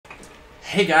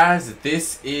Hey guys,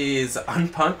 this is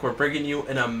Unpunk. We're bringing you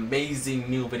an amazing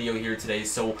new video here today.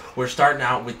 So we're starting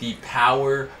out with the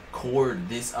Power Chord.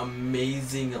 This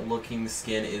amazing looking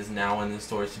skin is now in the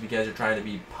store. So if you guys are trying to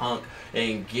be punk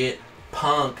and get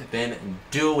punk, then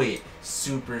do it.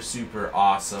 Super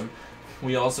awesome.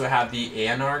 We also have the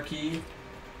Anarchy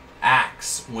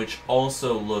axe, which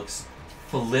also looks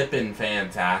flippin'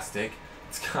 fantastic.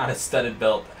 It's got a studded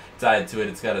belt tied to it.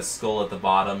 It's got a skull at the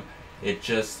bottom. It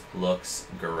just looks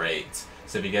great.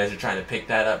 So if you guys are trying to pick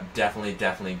that up,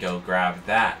 definitely go grab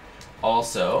that.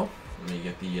 Also, let me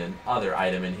get the other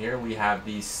item in here. We have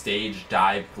the Stage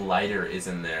Dive Glider is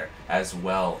in there as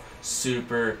well.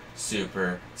 Super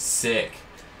sick.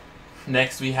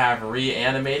 Next we have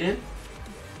Reanimated.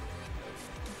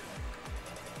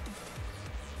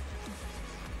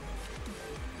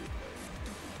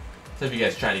 So if you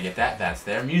guys are trying to get that, that's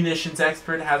there. Munitions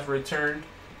Expert has returned.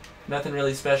 Nothing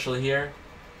really special here.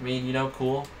 I mean, you know,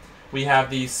 cool. We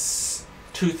have the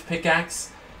Tooth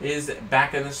Pickaxe is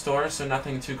back in the store, so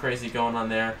nothing too crazy going on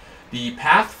there. The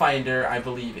Pathfinder, I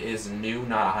believe, is new.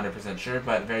 Not 100% sure,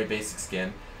 but very basic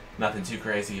skin. Nothing too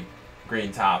crazy.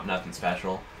 Green top, nothing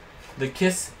special. The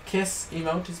kiss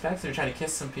emote is back, so you're trying to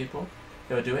kiss some people.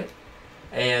 Go do it.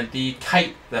 And the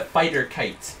kite, the fighter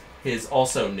kite, is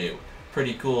also new.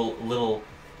 Pretty cool little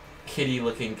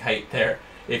kitty-looking kite there.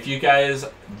 If you guys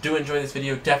do enjoy this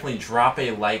video, definitely drop a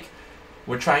like.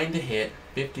 We're trying to hit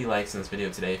 50 likes in this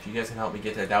video today. If you guys can help me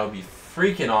get there, that would be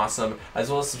freaking awesome. As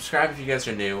well as subscribe if you guys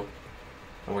are new.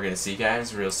 And we're going to see you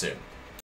guys real soon.